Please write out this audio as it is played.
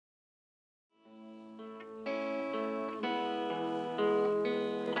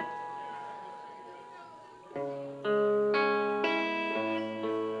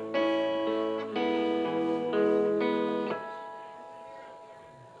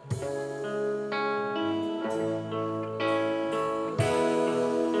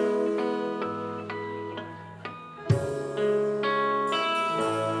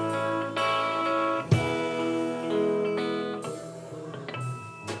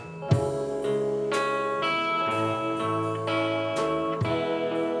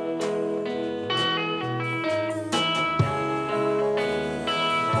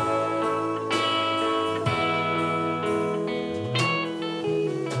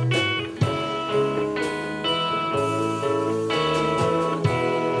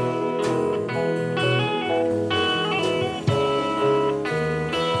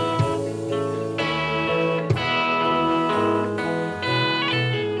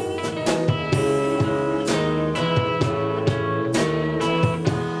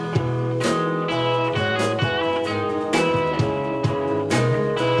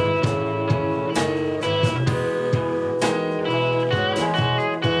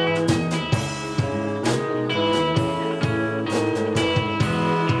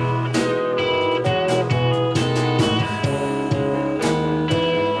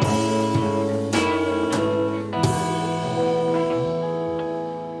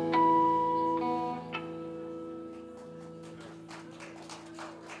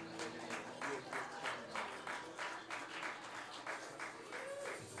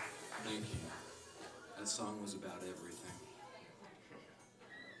That song was about everything.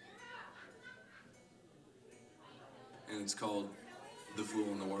 And it's called The Fool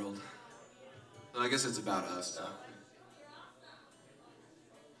in the World. So I guess it's about us, so.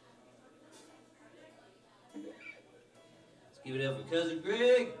 Let's give it up for Cousin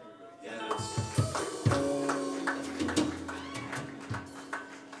Greg. Yes.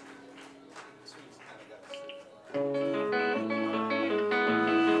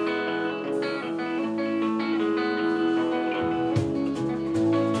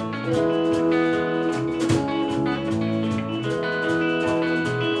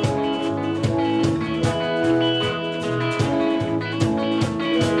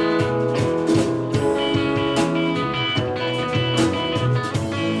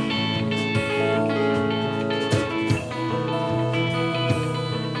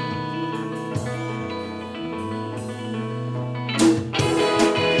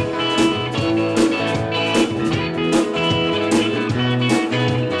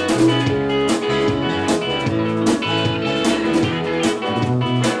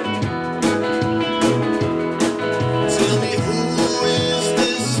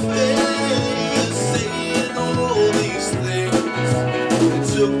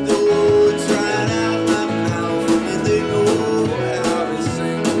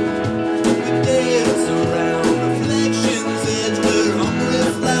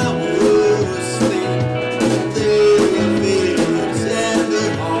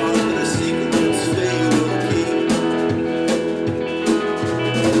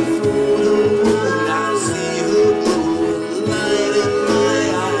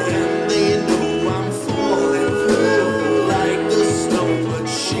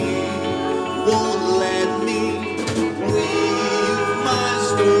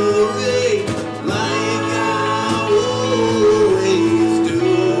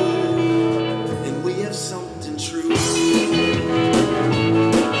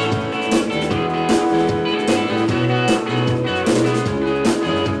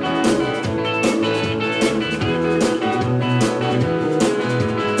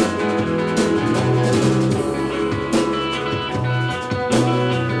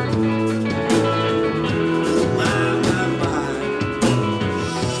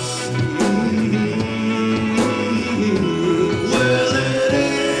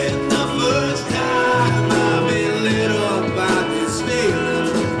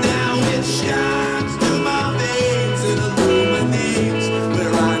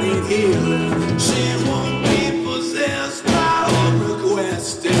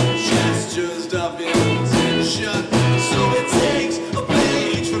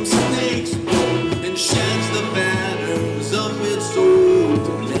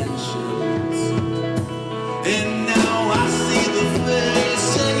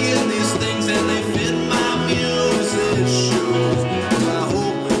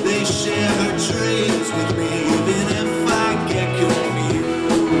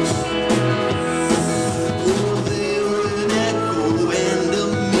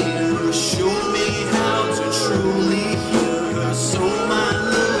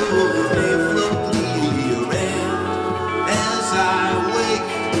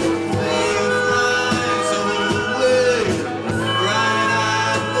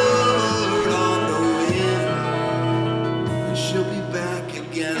 She'll be back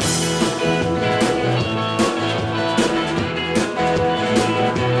again.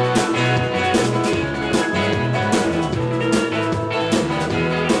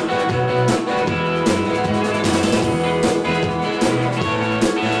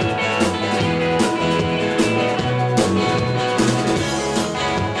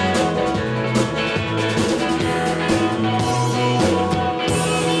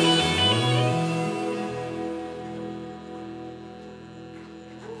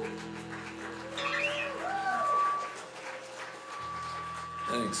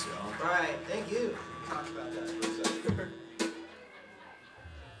 Thanks, y'all. All right, thank you. Talk about that for a second.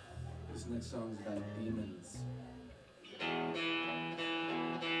 This next song's about demons.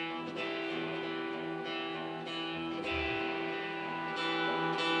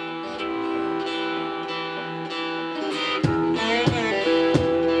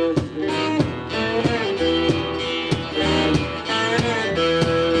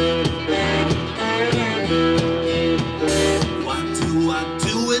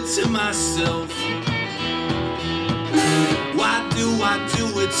 To myself, why do I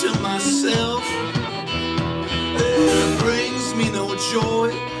do it to myself? It brings me no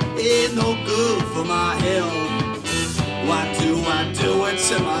joy, ain't no good for my health. Why do I do it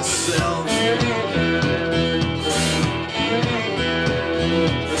to myself?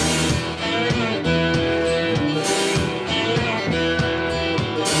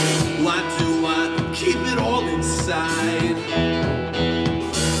 Why do I keep it all inside?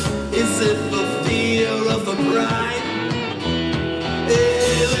 Is it for fear of a pride?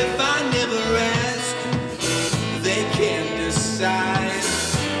 If I never ask, they can't decide.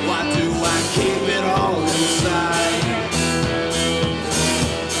 Why do I keep it all inside?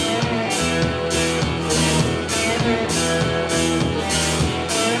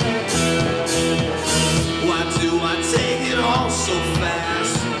 Why do I take it all so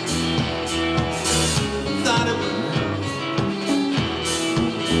fast? Thought it would.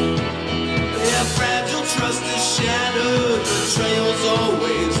 Fragile trust is shattered, betrayals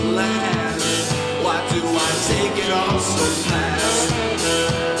always last. Why do I take it all so fast?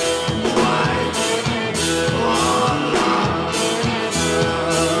 Why?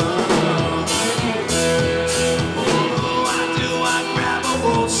 Why do I grab a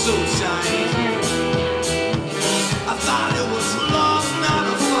hold so tight? I thought it was love, not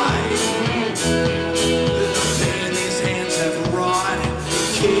a fight. The pain these hands have wrought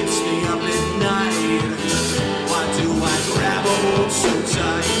keeps me up at night. Why do I grab a hold so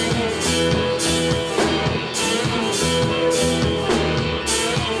tight?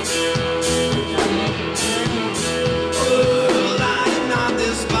 Oh, I am not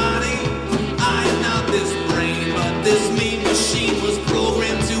this body, I am not this brain, but this mean machine was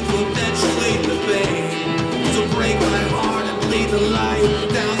programmed to perpetuate the pain, to break my heart and bleed the light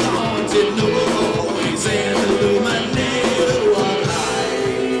down the haunted noise and illuminate our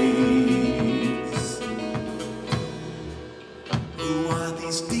lives. Who are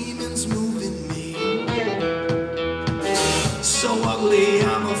these demons moving me? So ugly,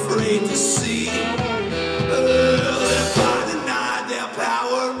 I'm afraid to see. If I deny their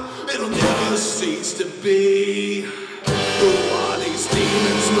power, it'll never cease to be. Who are these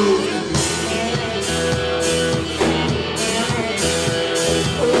demons moving me?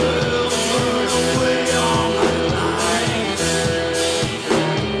 Burn away all my life,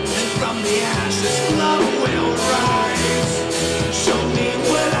 and from the ashes love will rise. Show me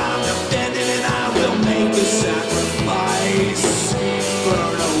what I'm defending and I will make a sacrifice.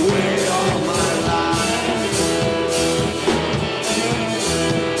 Burn away all my life.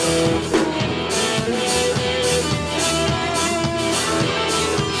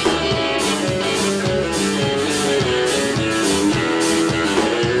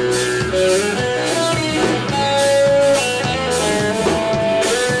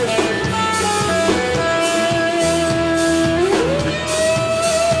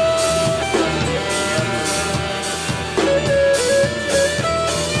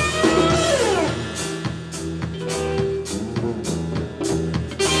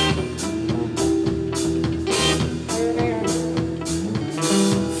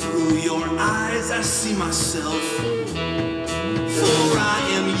 Through your eyes I see myself, for I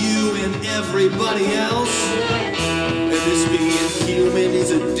am you and everybody else. And this being human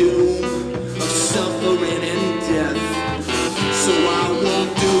is a doom of suffering and death. So I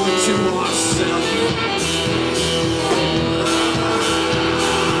won't do it to ourselves.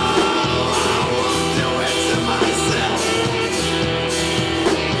 I won't do it to myself.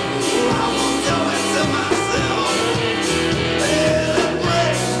 I won't do it to myself. It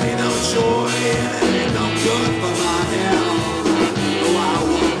brings me no joy and it ain't no good for my health. No, I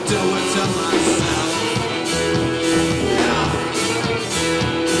won't do it to myself. No,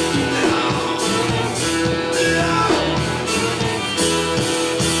 no, no.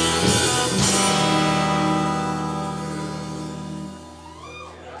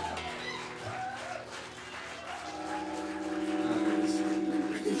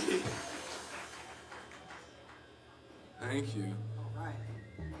 Thank you.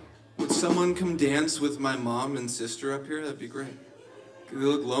 Would someone come dance with my mom and sister up here? That'd be great. They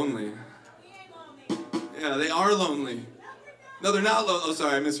look lonely. Yeah, they are lonely. No, they're not low. Oh,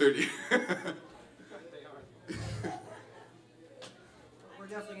 sorry, I misheard you. We're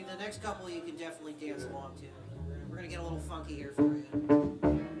definitely, the next couple you can definitely dance along to. We're gonna get a little funky here for you.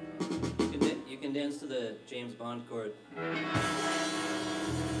 You can dance to the James Bond chord.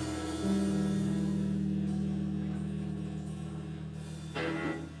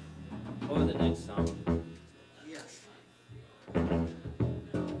 Or the next song. Yes.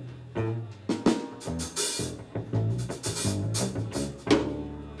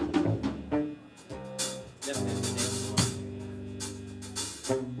 Definitely have to dance along.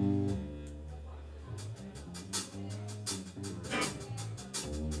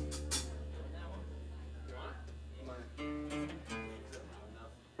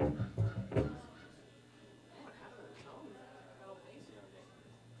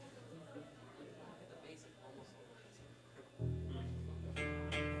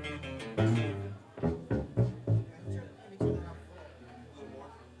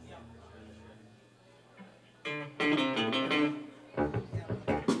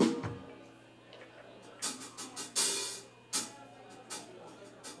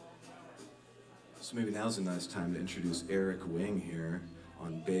 So maybe now's a nice time to introduce Eric Wing here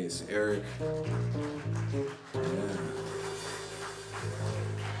on bass. Eric. Yeah.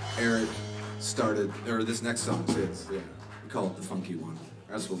 Eric started, or this next song's his, yeah. We call it the funky one.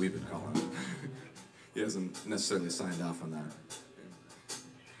 That's what we've been calling it. He hasn't necessarily signed off on that.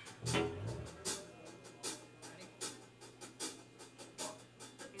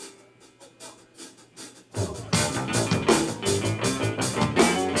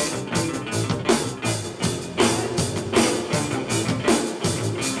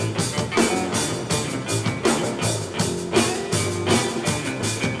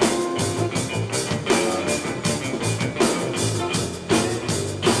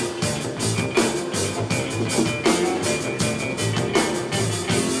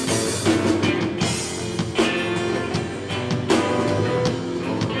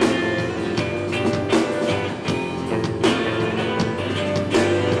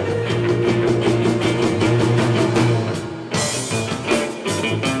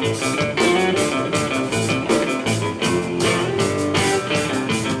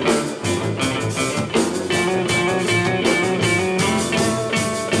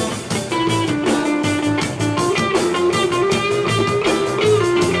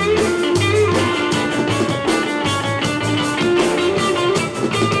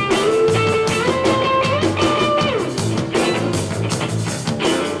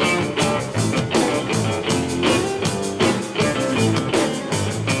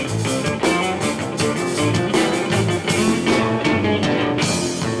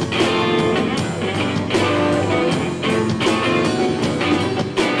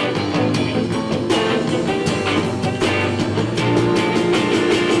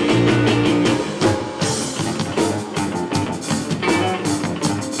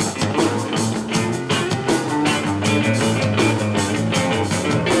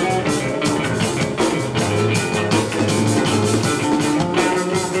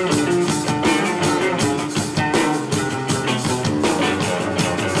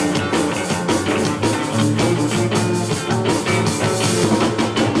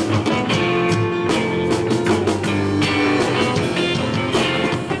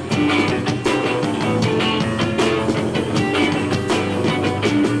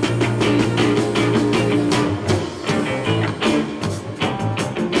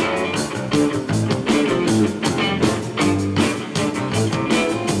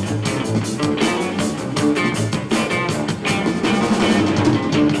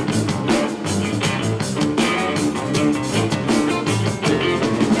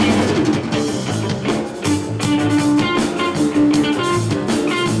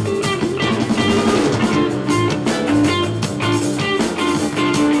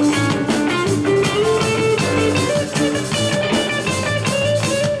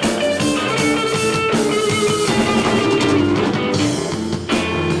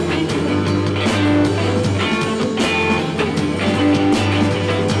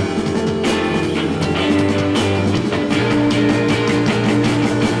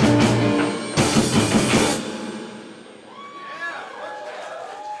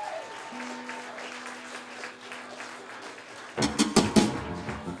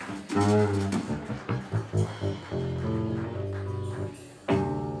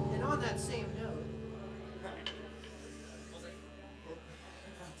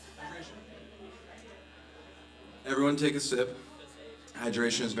 Everyone take a sip.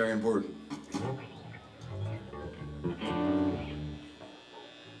 Hydration is very important.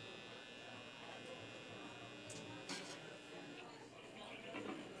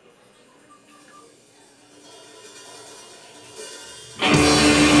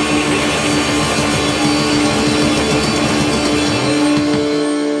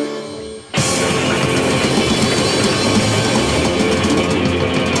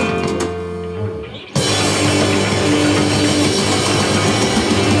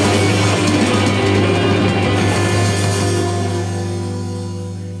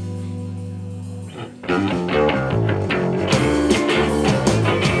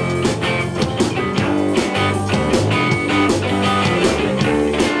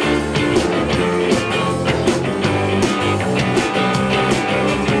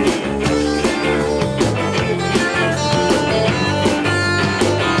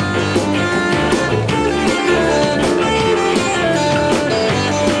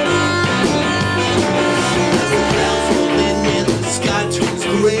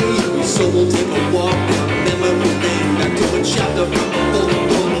 rain. So we'll take a walk down memory lane, back to a chapter from a folk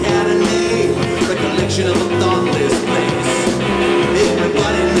academy, recollection of a thoughtless place.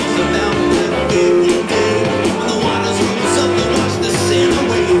 Everybody lives about that every day. When the waters rose up to wash the sin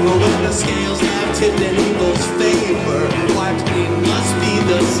away, but when the scales have tipped in evil's favor, wiped clean must be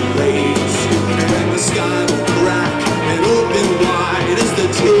the slaves. And the sky will crack and open wide as the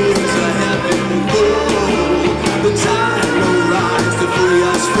tears of heaven roll. The tide will rise to free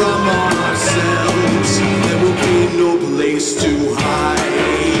us from ourselves. There will be no place to hide.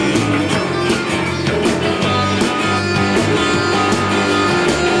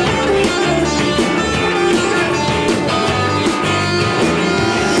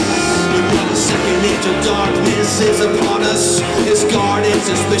 Darkness is upon us. His guarded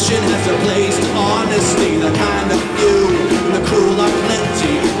suspicion has replaced honesty. The kind of few, the cruel are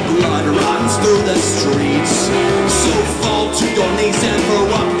plenty. Blood runs through the streets. So fall to your knees and throw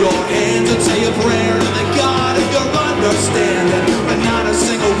up your hands and say a prayer to the God of your understanding. But not a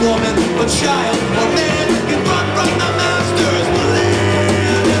single woman, or child, or man can run from the master's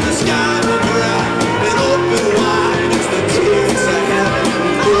land. And the sky will crack and open wide as the tears of heaven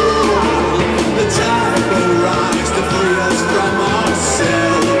fall. The tide will rise to free us from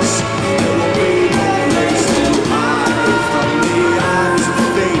ourselves. There will be no place to hide from the eyes of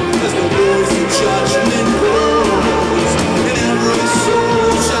fate as the voice of judgment grows. And every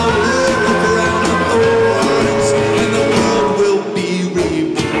soul shall wear a crown of thorns, and the world will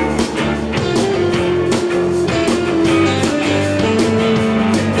be reborn.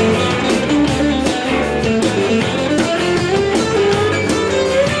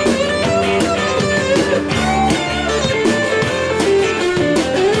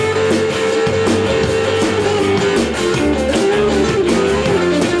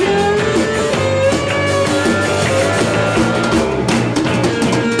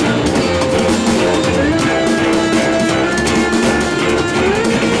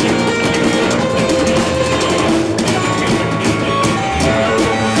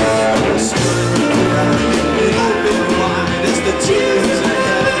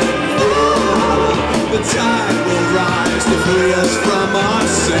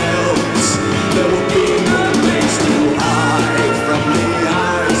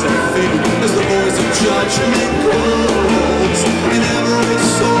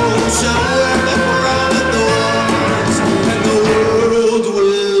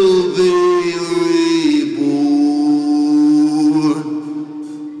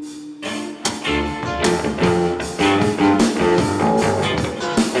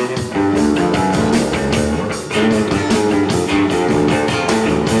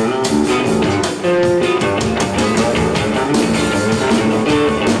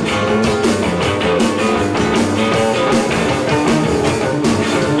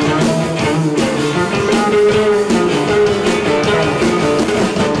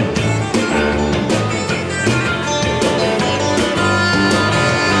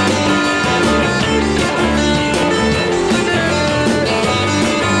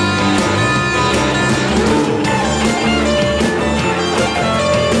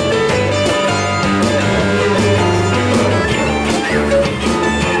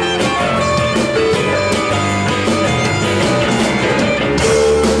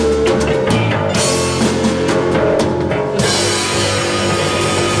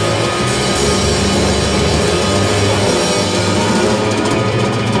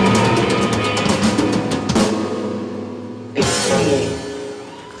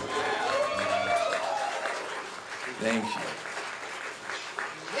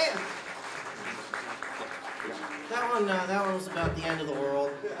 That one was about the end of the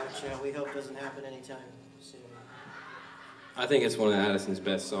world, which we hope doesn't happen anytime soon. I think it's one of Addison's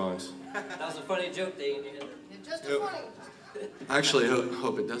best songs. That was a funny joke, Dagan. It's just funny. I actually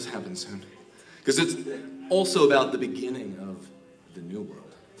hope it does happen soon. Because it's also about the beginning of the new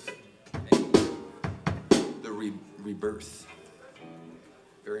world. The rebirth.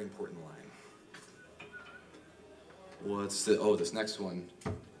 Very important line. What's the, oh, this next one.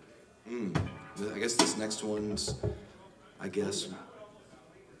 I guess this next one's,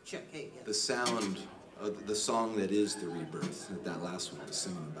 Check, hey, yeah. the sound of the song that is the rebirth, that last one was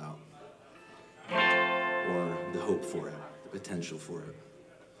singing about. Or the hope for it, the potential for it.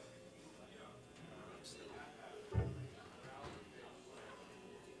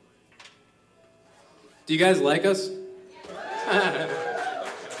 Do you guys like us?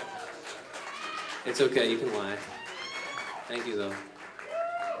 It's okay, you can lie. Thank you, though.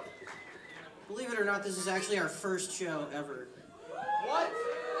 Believe it or not, this is actually our first show ever.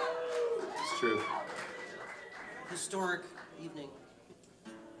 It's true. Historic evening.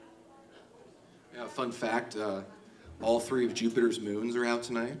 Fun fact, all 3 of Jupiter's moons are out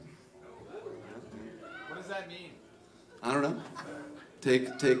tonight. What does that mean? I don't know.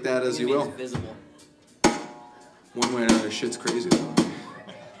 Take that as you will. Visible. One way or another, shit's crazy though.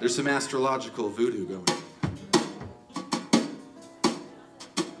 There's some astrological voodoo going.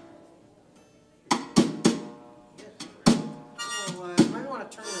 So, you might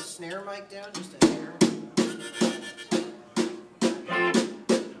want to turn the snare mic down just a hair.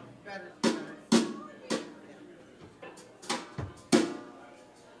 Better.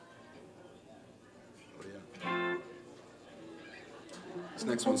 Oh, yeah. This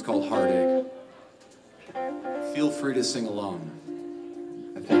next one's called Heartache. Feel free to sing along.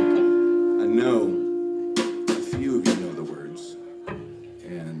 I know a few of you know the words,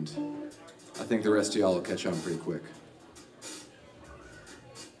 and I think the rest of y'all will catch on pretty quick.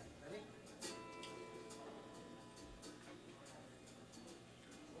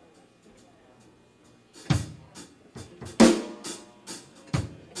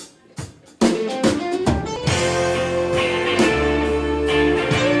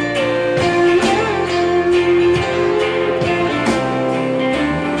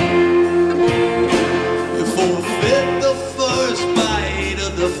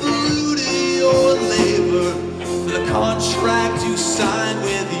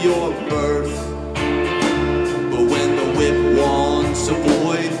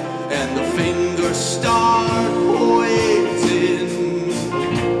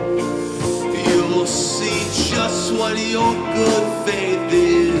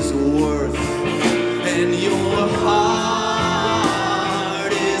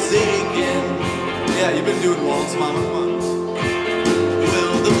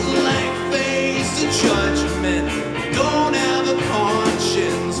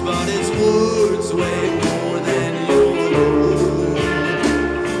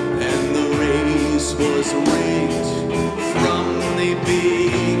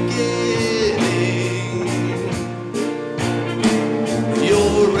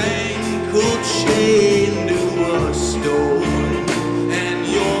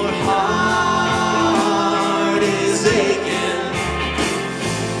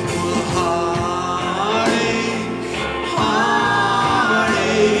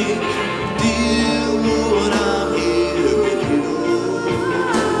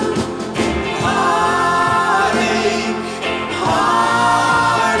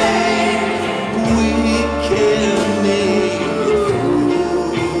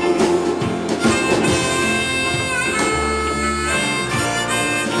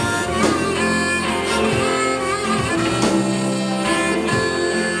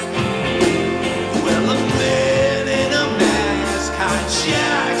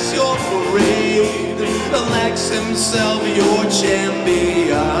 Himself your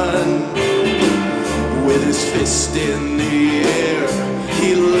champion. With his fist in the air,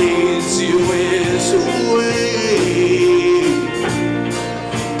 he leads you his way.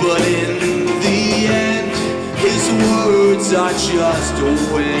 But in the end, his words are just a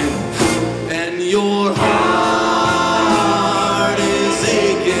wind, and your heart is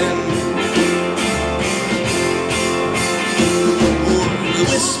aching.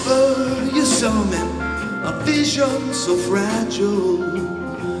 Whisper you summon a vision so fragile,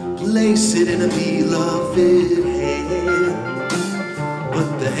 place it in a beloved hand,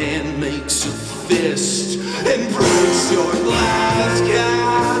 but the hand makes a fist and breaks your glass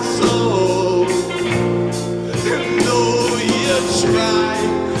castle. And though you try,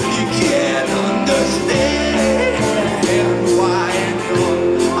 you can't understand why your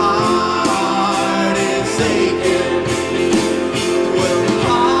heart is aching. Well,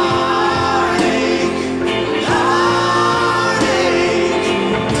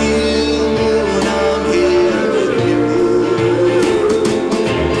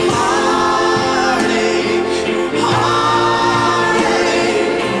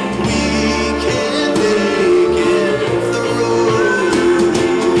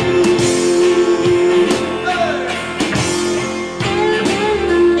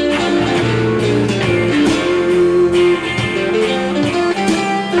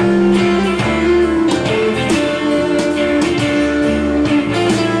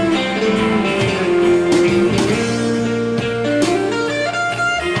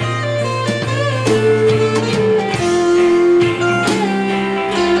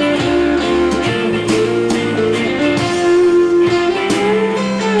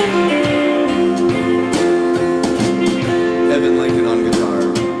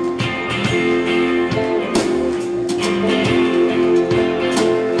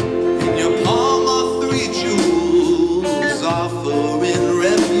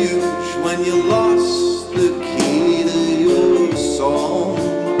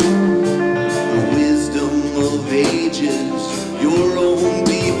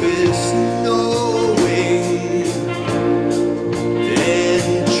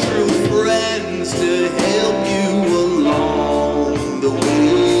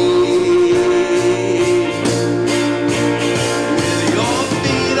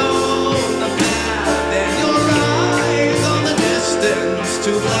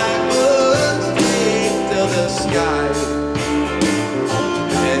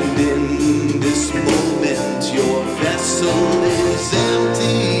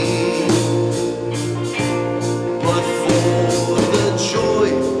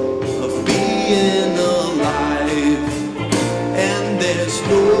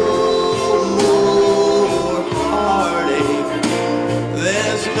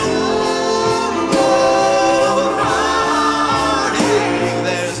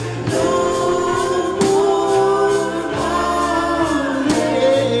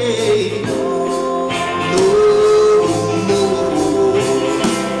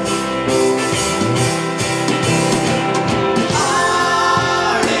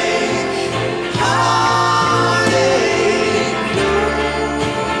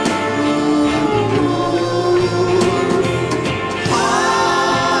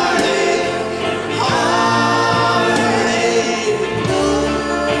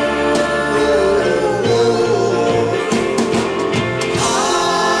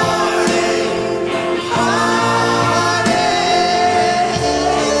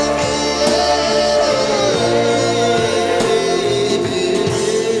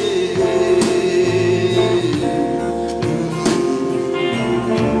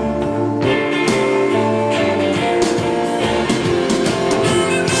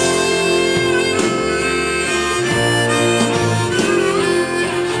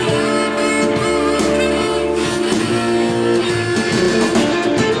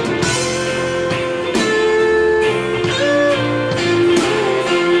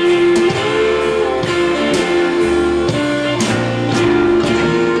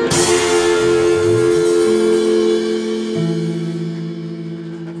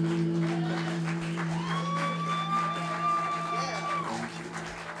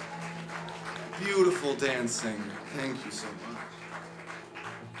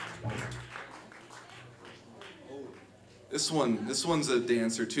 This one's a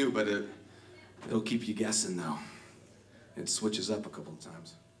dancer too, but it'll keep you guessing though. It switches up a couple of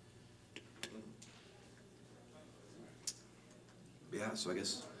times. Yeah, so I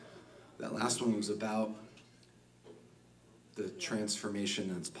guess that last one was about the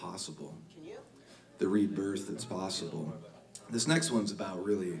transformation that's possible. The rebirth that's possible. This next one's about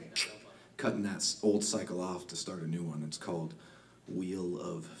really cutting that old cycle off to start a new one. It's called Wheel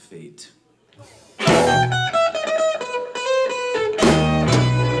of Fate.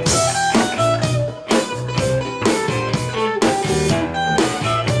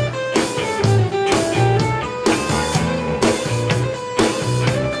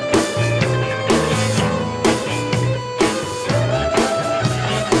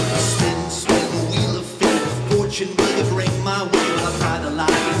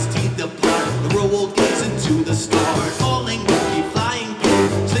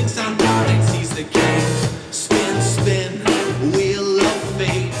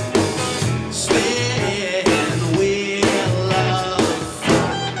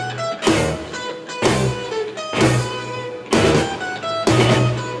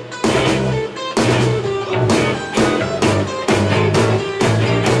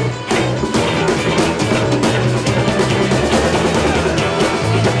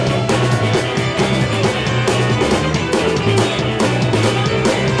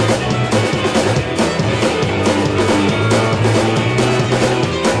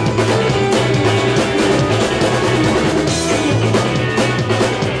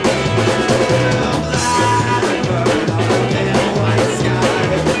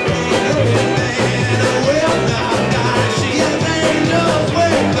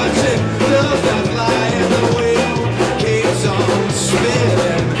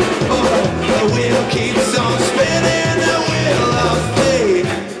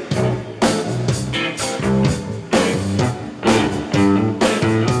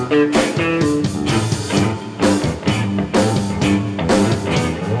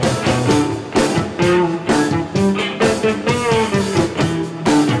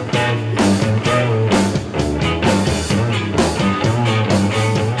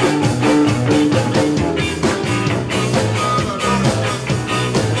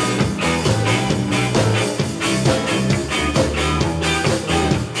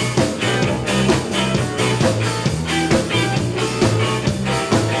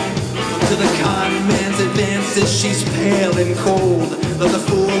 She's pale and cold. Let the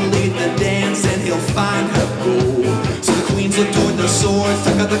fool lead the dance and he'll find her goal. So the queens look toward the swords,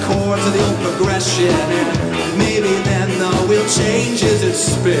 tuck out the chords of the old progression, and maybe then the wheel changes its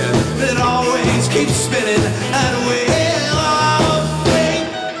spin. But it always keeps spinning that wheel of fate.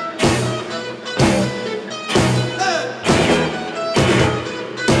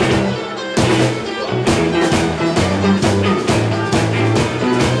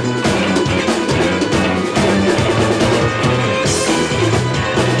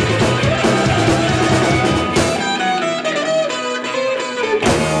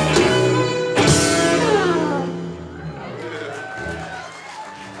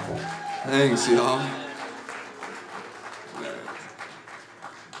 Thanks, y'all.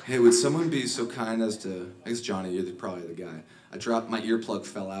 Hey, would someone be so kind as to, I guess Johnny, you're probably the guy. I dropped, my earplug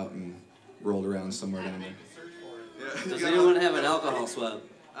fell out and rolled around somewhere down there. Yeah, Does anyone have an alcohol swab?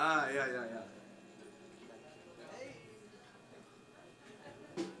 Ah, yeah.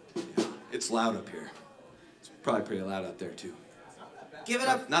 Yeah, it's loud up here. It's probably pretty loud up there too. Give it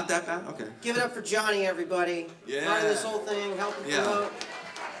up. Not that bad? Okay. Give it up for Johnny, everybody. Yeah. Running this whole thing, helping promote.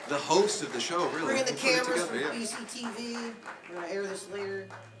 The host of the show, really. Bringing the We'll put it cameras together, from yeah. BCTV. We're going to air this later.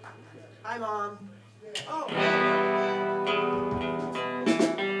 Hi, Mom. Oh.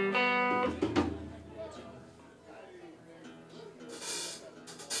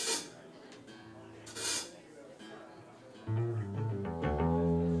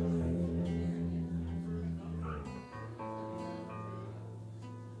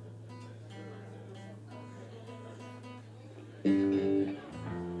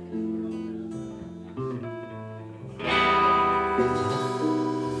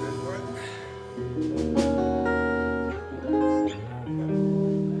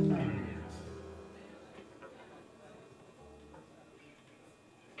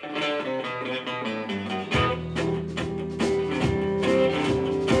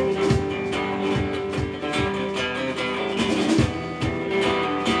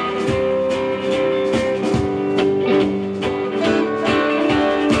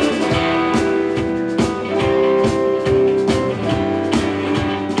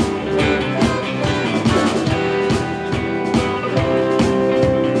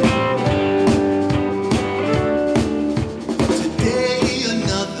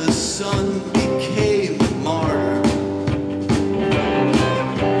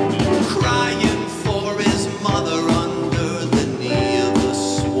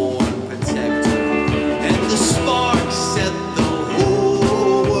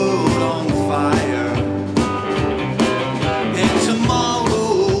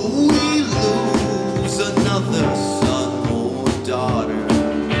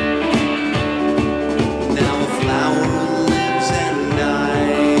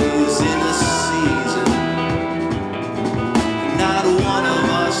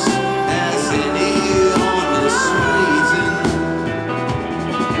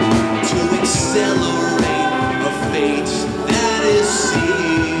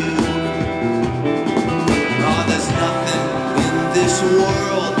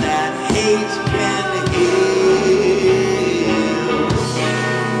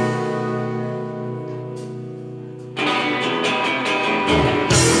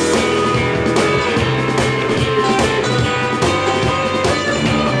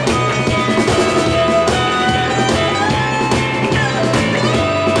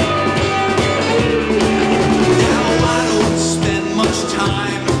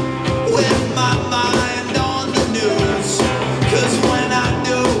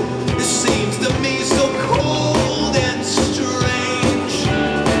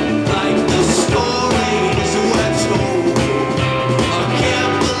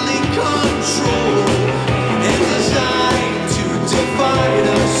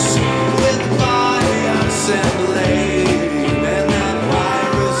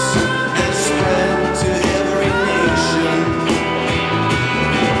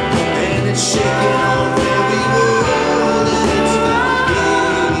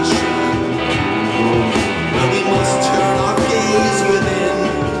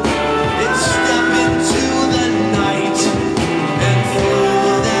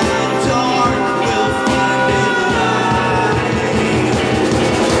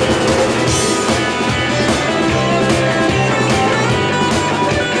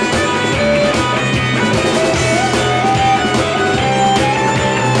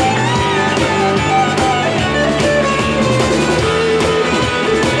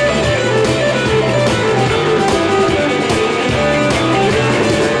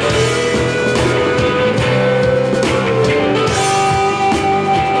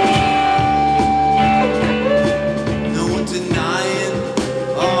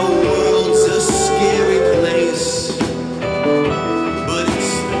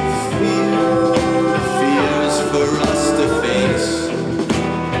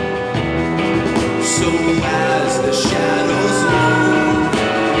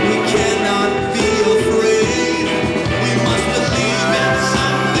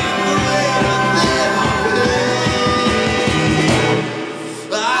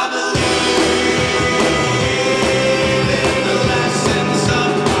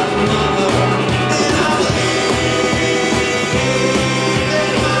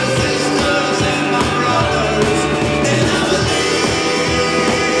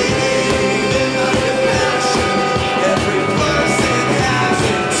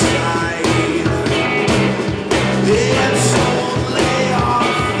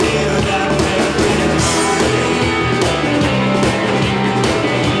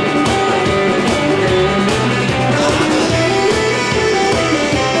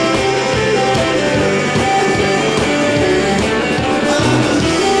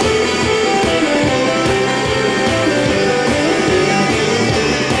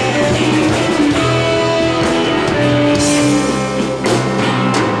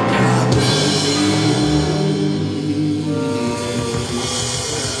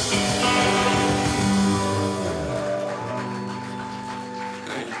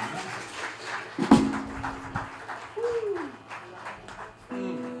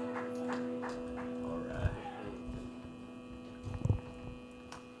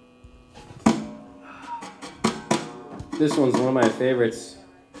 This one's one of my favorites.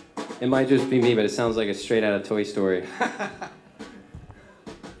 It might just be me, but it sounds like it's straight out of Toy Story.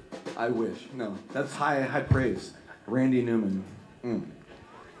 I wish. No, that's high praise. Randy Newman.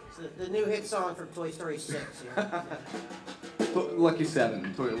 It's the new hit song from Toy Story 6. Yeah. Lucky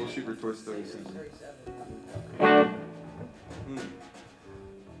 7. We'll shoot for Toy Story 7.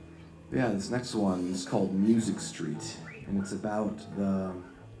 Yeah, this next one is called Music Street, and it's about the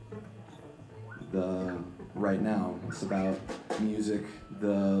right now. It's about music,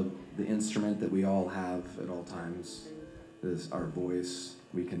 the instrument that we all have at all times is our voice.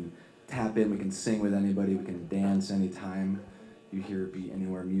 We can tap in, we can sing with anybody, we can dance anytime. You hear it be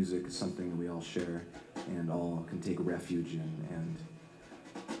anywhere. Music is something that we all share and all can take refuge in and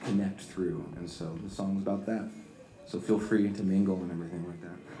connect through. And so the song's about that. So feel free to mingle and everything like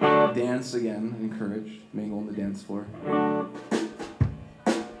that. Dance again, encouraged. Mingle on the dance floor.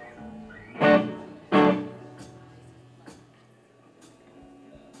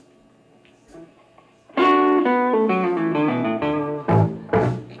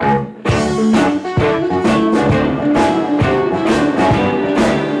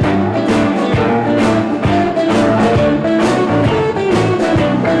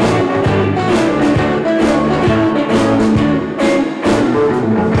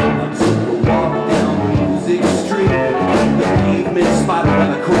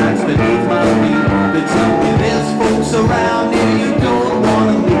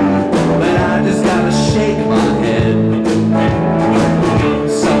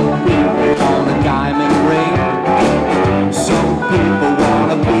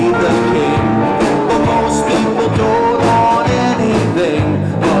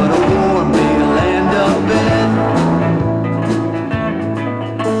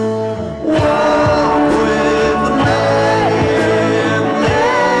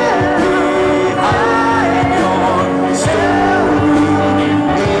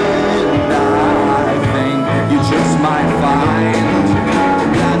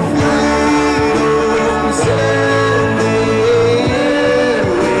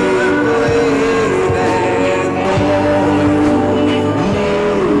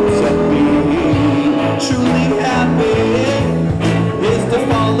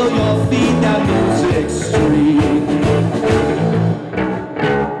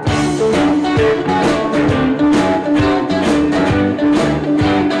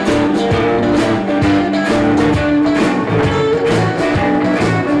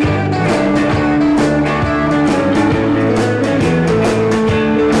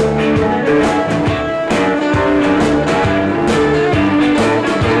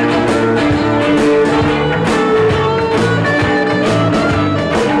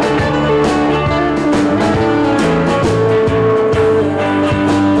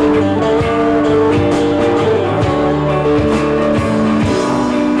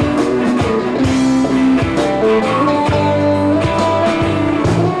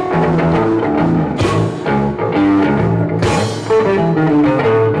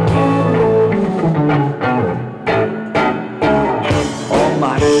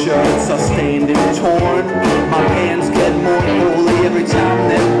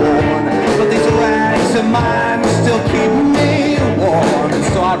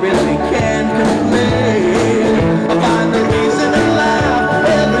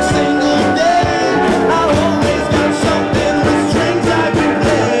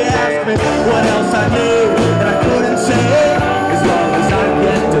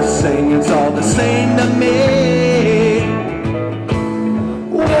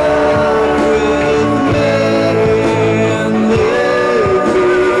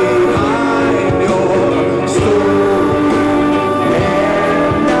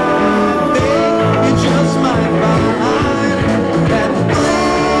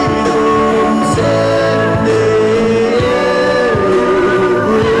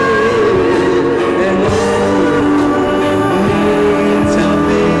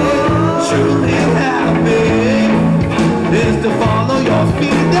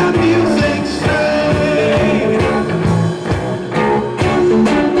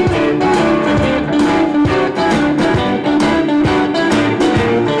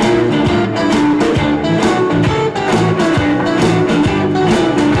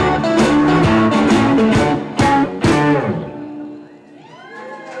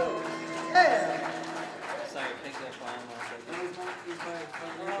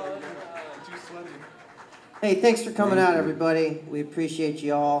 Hey, thanks for coming out, everybody. We appreciate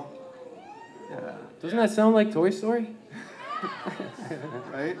you all. Yeah. Doesn't that sound like Toy Story?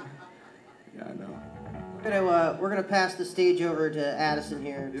 Right? Yeah, I know. We're gonna pass the stage over to Addison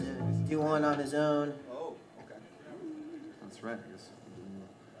here to do one on his own. Oh, okay. that's right. I guess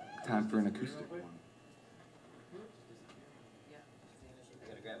time for an acoustic one. I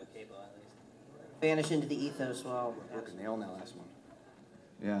gotta grab a cable at least. Vanish into the ethos while... Broke a nail in that last one.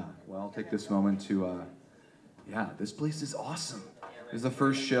 Yeah, well, I'll take this moment to, yeah, this place is awesome. This is the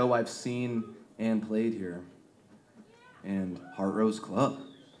first show I've seen and played here. And Heart Rose Club,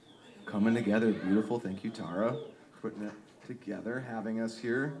 coming together, beautiful. Thank you, Tara, putting it together, having us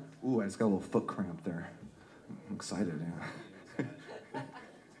here. Ooh, I just got a little foot cramp there. I'm excited, yeah.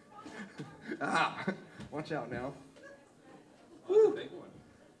 Ah, watch out now. Oh, that's a big one.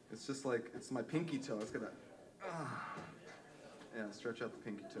 It's just like, it's my pinky toe. It's gonna, yeah, stretch out the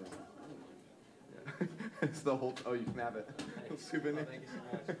pinky toe. Yeah. It's the whole, oh, you can have it. Thanks. Souvenir. Oh, thank you so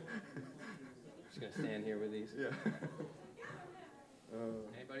much. Just gonna stand here with these. Yeah.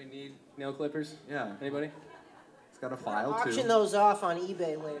 Anybody need nail clippers? Yeah. Anybody? It's got a file Auction too. those off on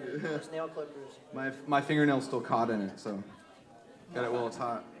eBay later, those nail clippers. My fingernail's still caught in it, so got it while it's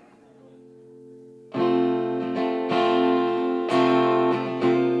hot.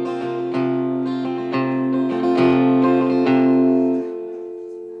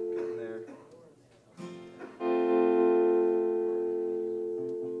 Getting there.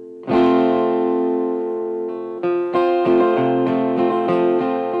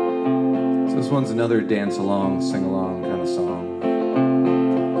 So this one's another dance along, sing along kind of song.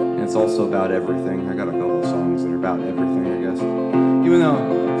 And it's also about everything. I got a couple of songs that are about everything, I guess. Even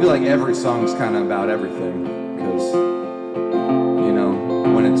though I feel like every song's kind of about everything, because, you know,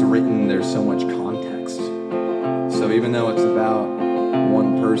 when it's written, there's so much context. So even though it's about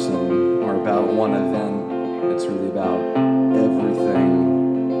one person or about one event, it's really about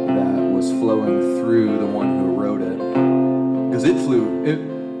everything that was flowing through the one who wrote it. Because it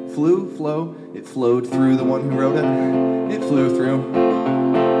flowed through the one who wrote it. It flew through.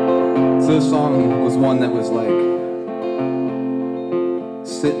 So this song was one that was like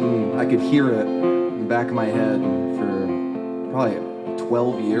sitting, I could hear it in the back of my head for probably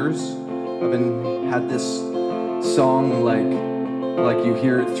 12 years. I've had this song like you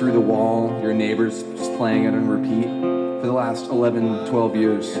hear it through the wall, your neighbors just playing it on repeat for the last 11, 12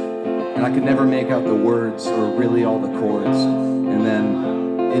 years. And I could never make out the words or really all the chords. And then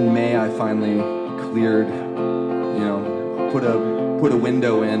in May, I finally cleared, you know, put a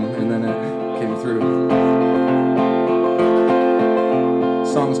window in, and then it came through.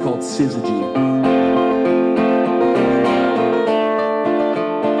 The song's called Syzygy.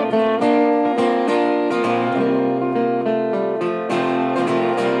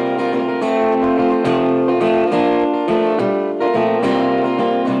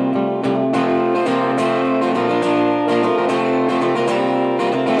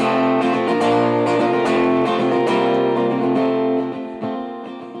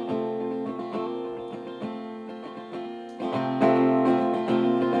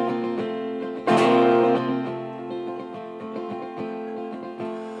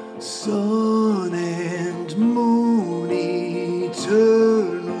 Sun and moon,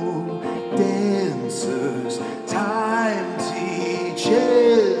 eternal dancers, time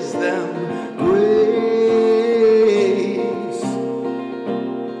teaches them grace.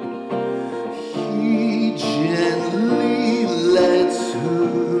 He gently lets her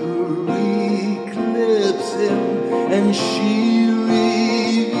eclipse him, and she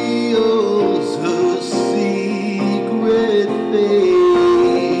reveals her secret face.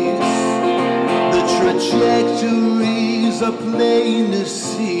 Trajectories are plain to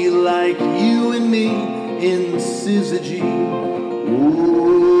see, like you and me in Syzygy.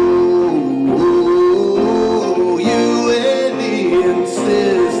 Oh, you and me in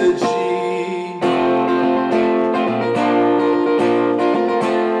Syzygy.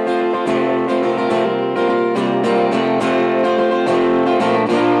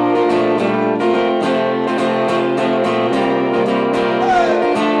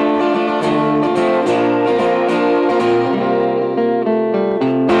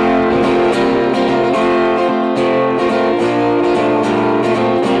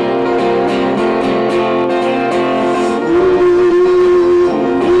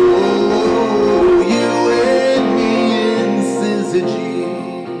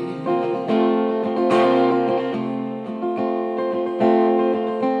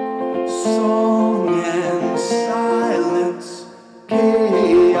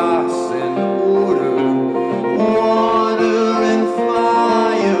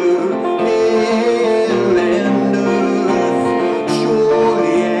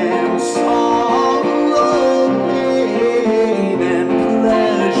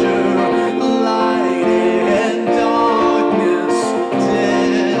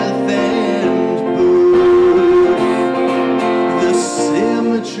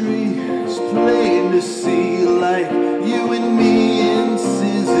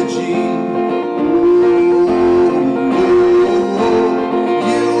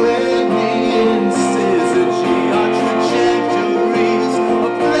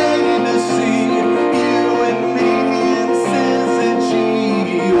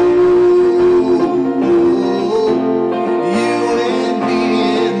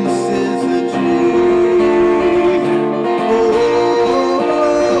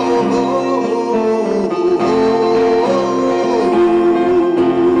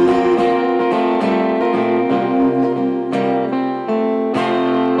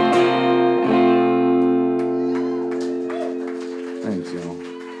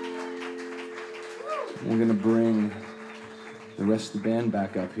 come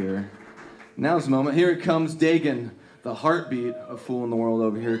back up here. Now's the moment. Here it comes, Dagan, the heartbeat of Fool in the World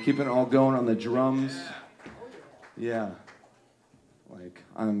over here, keeping it all going on the drums. Yeah. Like,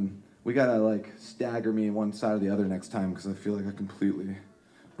 we gotta, like, stagger me one side or the other next time because I feel like I completely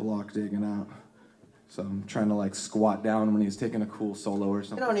blocked Dagan out. So I'm trying to, like, squat down when he's taking a cool solo or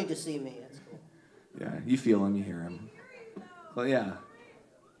something. You don't need to see me. That's cool. Yeah, you feel him, you hear him. Well, yeah,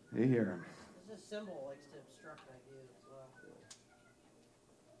 you hear him. This symbol likes to obstruct ideas as well.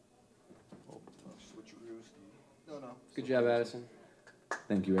 No. Good job, Addison.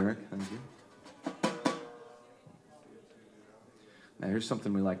 Thank you, Eric. Thank you. Now, here's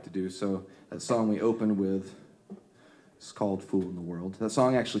something we like to do. So that song we opened with is called Fool in the World. That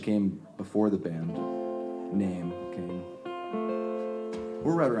song actually came before the band name came.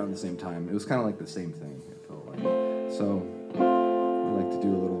 We're right around the same time. It was kind of like the same thing, it felt like. So we like to do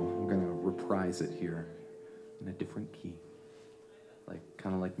a little, I'm going to reprise it here in a different key. Like,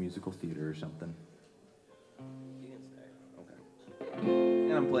 kind of like musical theater or something. Okay.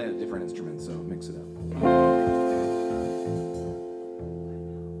 And I'm playing a different instrument, so mix it up. Thank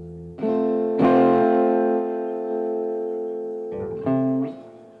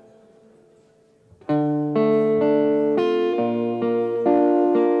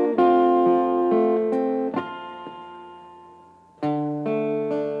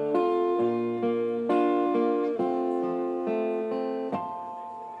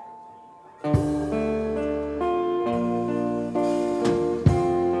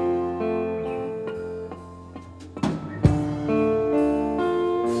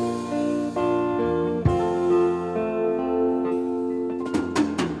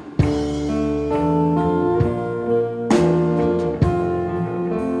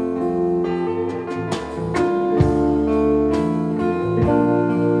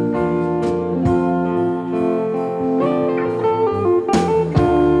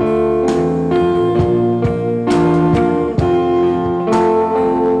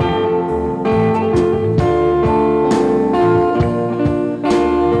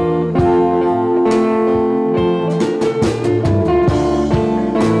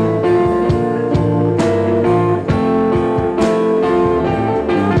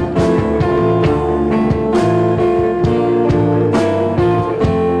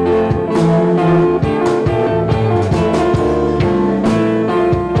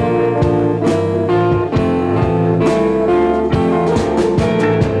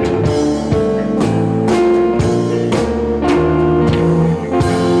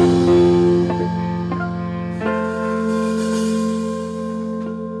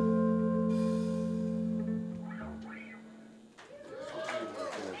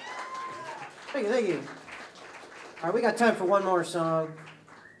you. All right, we got time for one more song.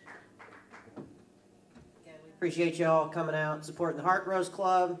 Again, we appreciate y'all coming out and supporting the Heart Rose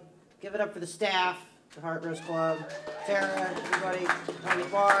Club. Give it up for the staff, the Heart Rose Club, Tara, everybody on the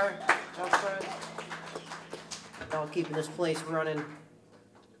bar, out front. Y'all keeping this place running.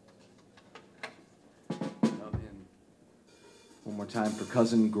 One more time for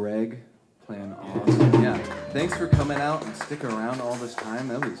Cousin Greg, playing awesome. Yeah, thanks for coming out and sticking around all this time.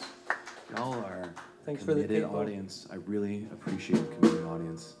 Y'all are a committed audience. I really appreciate a committed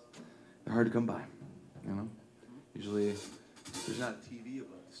audience. They're hard to come by, you know? Usually, there's not a TV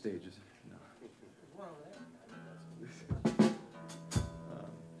above the stage, is there?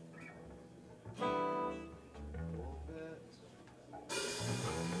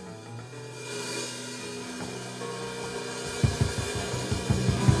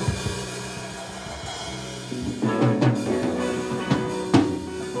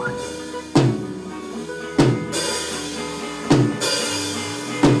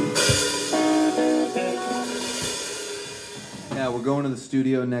 We're going to the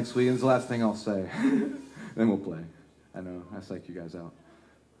studio next week, and it's the last thing I'll say. Then we'll play. I know, I psyched you guys out.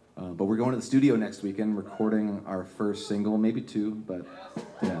 But we're going to the studio next weekend, recording our first single, maybe two, but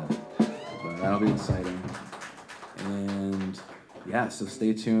yeah. But that'll be exciting. And yeah, so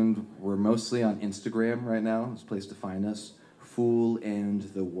stay tuned. We're mostly on Instagram right now. It's a place to find us. Fool and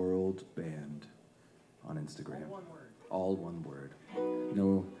the World Band on Instagram. All one word.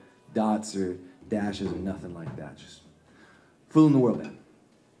 No dots or dashes or nothing like that. Just Fool in the World Band.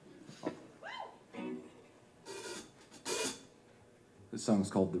 This song's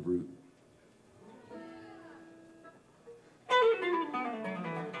called The Root.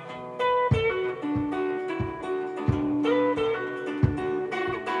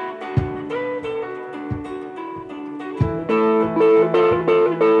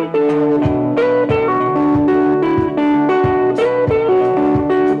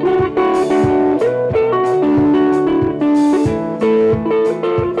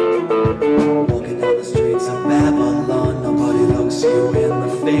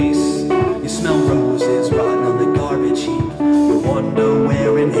 face. You smell roses rotting on the garbage heap. You wonder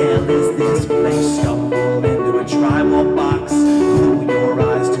where in hell is this place. Stumble into a drywall box, glue your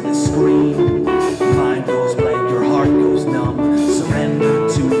eyes to the screen. Mind goes blank, your heart goes numb. Surrender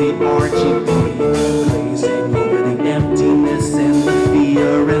to the RGB, glazing over the emptiness and the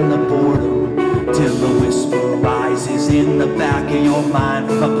fear and the boredom, till the whisper rises in the back of your mind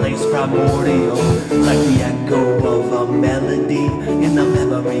from a place primordial, like the echo of a melody in the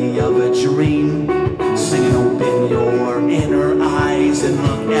memory of a dream. Singing, open your inner eyes and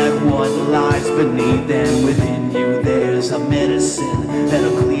look at what lies beneath, and within you there's a medicine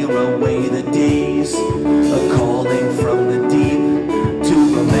that'll clear away the days, a calling from the deep to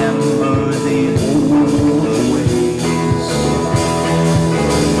remember the old ways.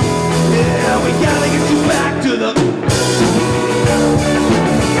 Yeah, we gotta get you back to the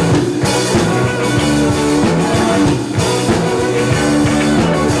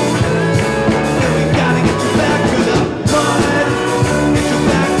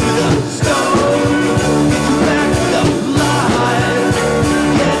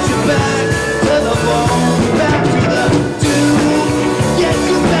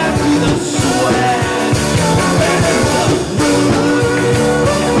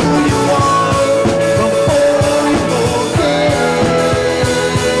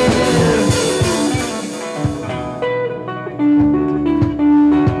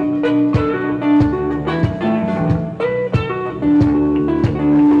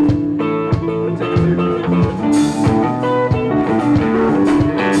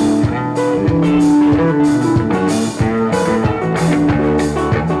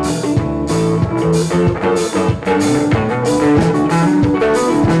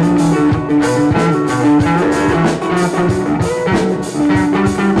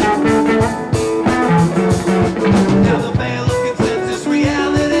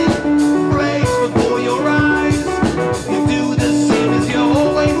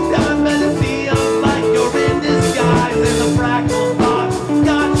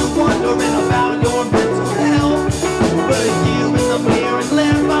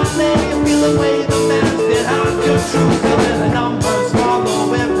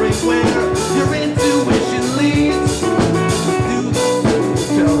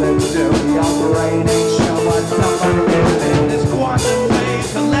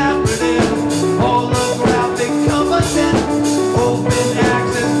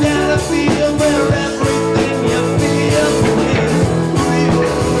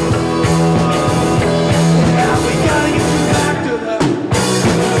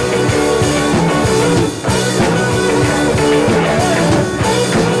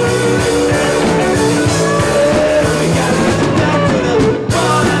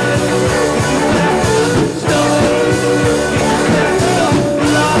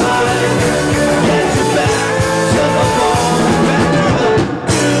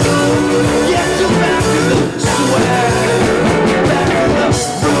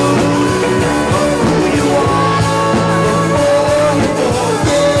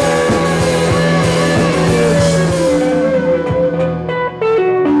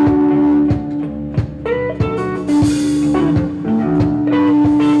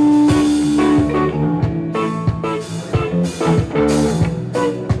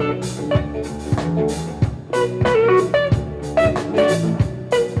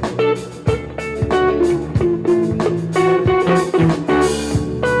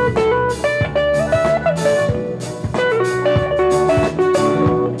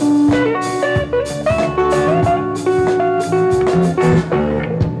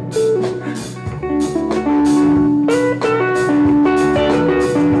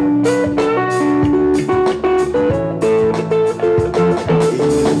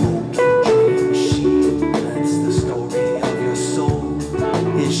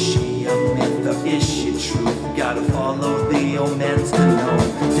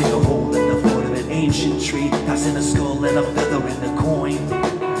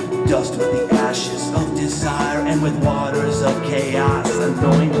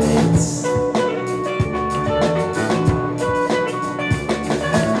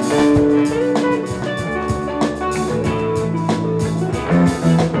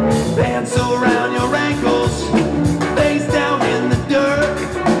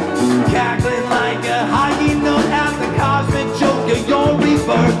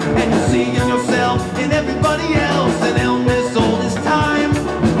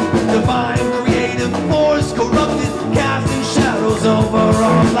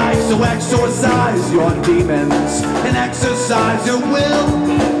exorcise your demons and exercise your will.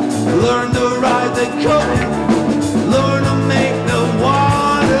 Learn to ride the current, learn to make the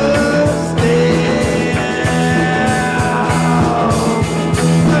water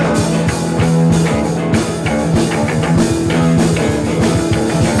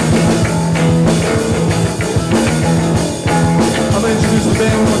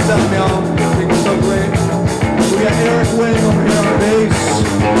rocking, y'all. Making it so great. We got Eric Wing over here on bass.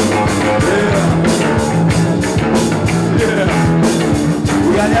 Yeah.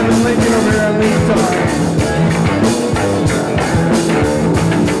 We got Evan Lincoln over here on lead guitar.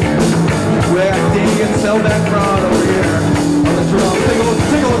 We got Dagan Selback Broad over here on the drums. Take a look at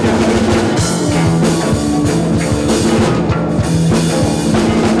that.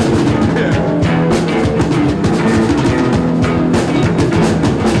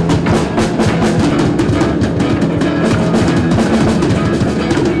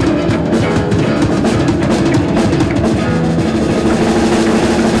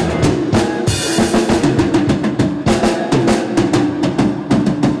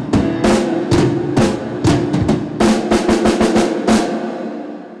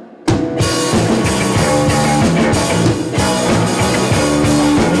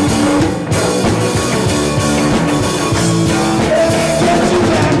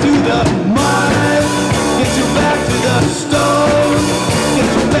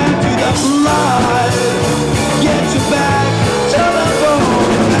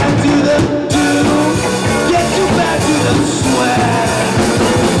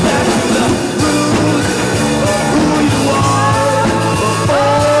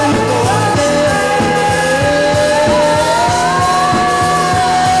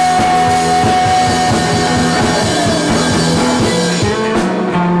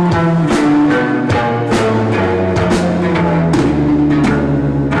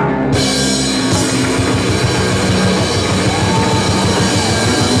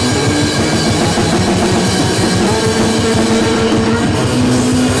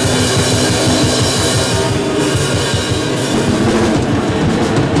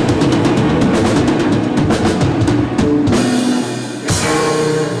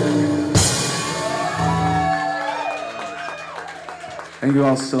 Thank you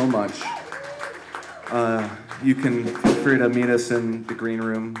all so much. You can feel free to meet us in the green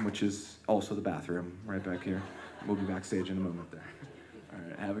room, which is also the bathroom right back here. We'll be backstage in a moment there. All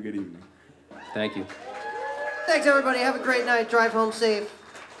right, have a good evening. Thank you. Thanks, everybody. Have a great night. Drive home safe.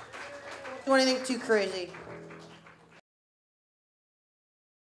 Don't do anything too crazy.